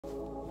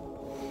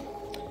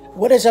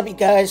What is up, you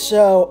guys?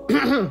 So,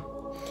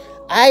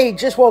 I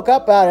just woke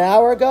up about an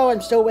hour ago. I'm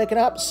still waking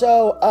up.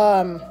 So,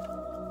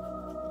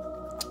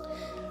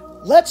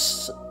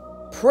 let's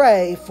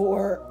pray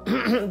for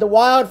the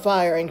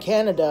wildfire in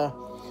Canada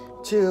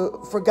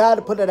for God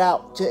to put it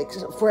out,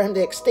 for Him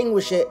to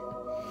extinguish it.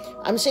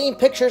 I'm seeing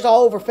pictures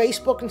all over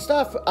Facebook and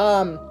stuff.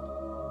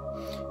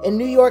 In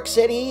New York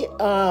City,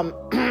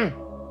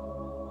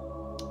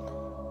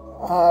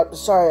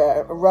 sorry,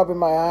 I'm rubbing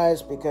my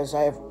eyes because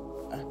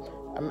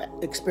I'm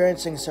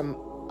experiencing some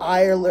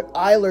eye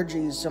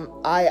allergies.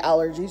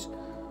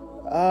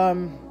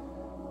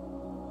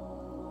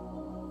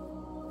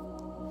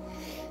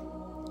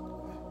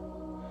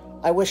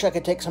 I wish I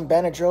could take some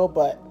Benadryl,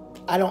 but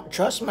I don't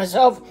trust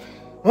myself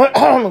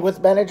with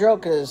Benadryl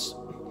because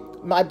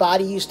my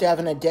body used to have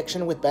an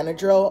addiction with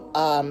Benadryl,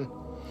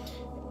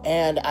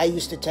 and I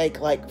used to take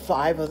like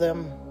 5 of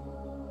them.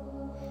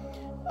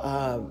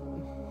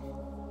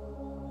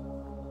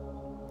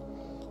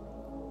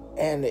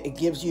 And it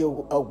gives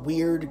you a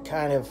weird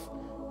kind of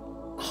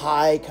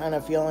high kind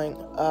of feeling,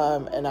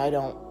 and I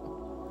don't,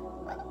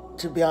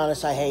 to be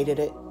honest, I hated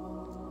it.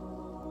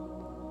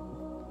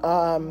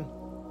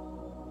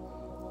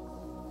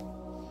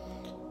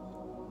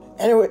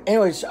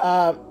 Anyways,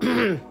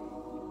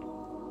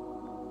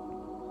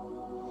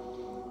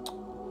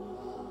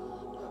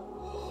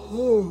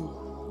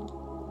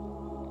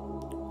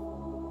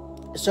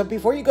 so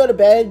before you go to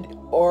bed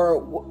or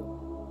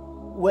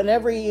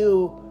whenever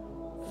you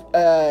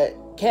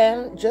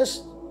can,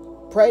 just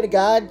pray to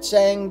God,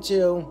 saying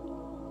to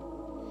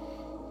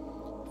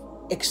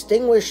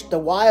extinguish the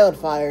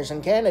wildfires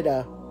in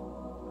Canada.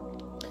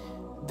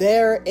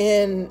 They're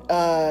in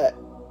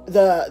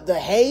the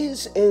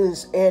haze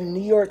is in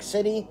New York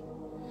City.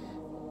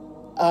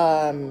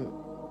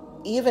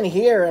 Even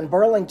here in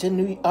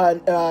Burlington,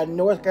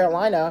 North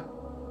Carolina,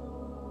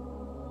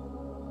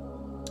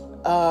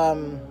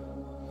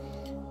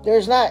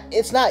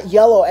 it's not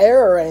yellow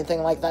air or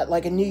anything like that,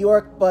 like in New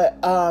York, but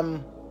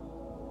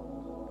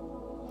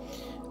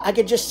I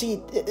could just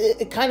see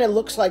it kind of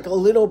looks like a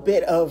little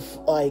bit of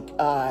like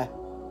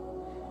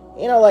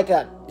like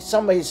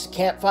somebody's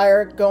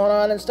campfire going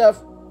on and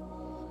stuff.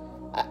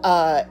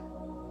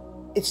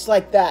 It's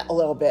like that a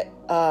little bit.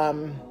 I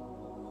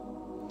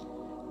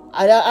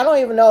don't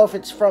even know if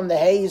it's from the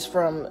haze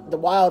from the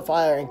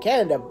wildfire in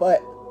Canada,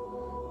 but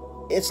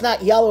it's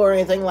not yellow or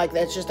anything like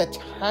that. It's just a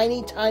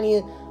tiny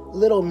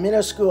little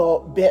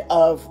minuscule bit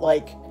of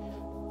like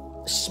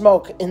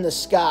smoke in the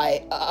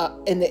sky,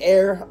 in the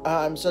air.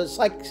 So it's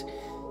like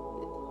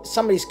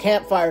somebody's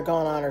campfire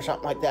going on or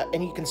something like that,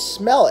 and you can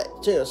smell it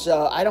too.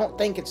 So I don't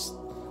think it's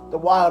the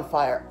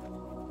wildfire,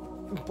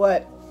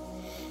 but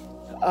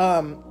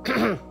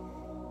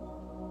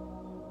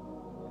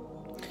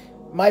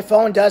my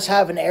phone does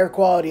have an air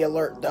quality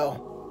alert though,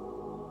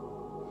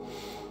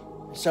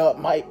 so it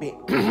might be.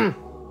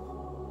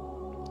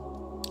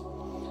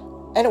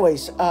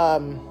 Anyways,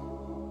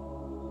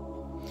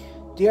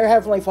 dear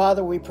Heavenly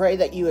Father, we pray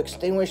that you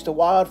extinguish the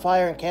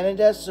wildfire in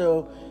Canada,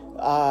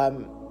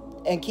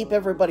 and keep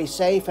everybody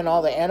safe and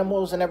all the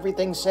animals and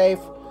everything safe,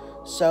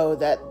 so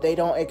that they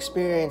don't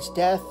experience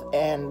death.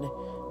 And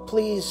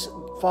please,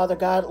 Father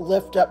God,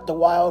 lift up the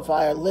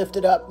wildfire, lift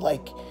it up,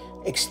 like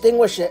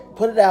extinguish it,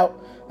 put it out,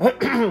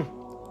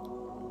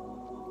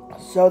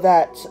 so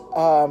that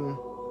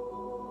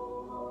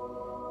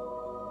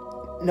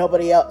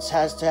nobody else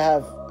has to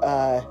have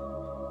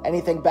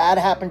anything bad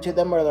happen to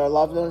them or their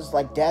loved ones,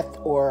 like death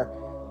or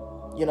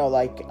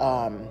like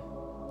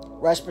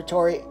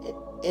respiratory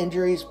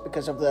injuries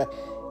because of the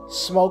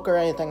smoke or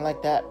anything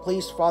like that.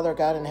 Please, Father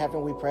God in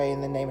heaven, we pray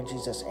in the name of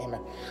Jesus,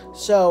 amen.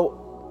 So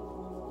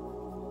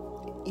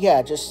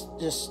yeah, just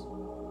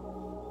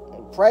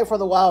pray for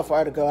the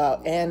wildfire to go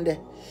out. And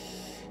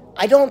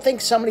I don't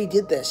think somebody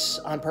did this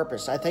on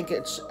purpose. I think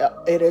it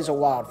is a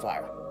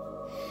wildfire.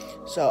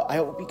 So I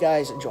hope you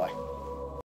guys enjoy.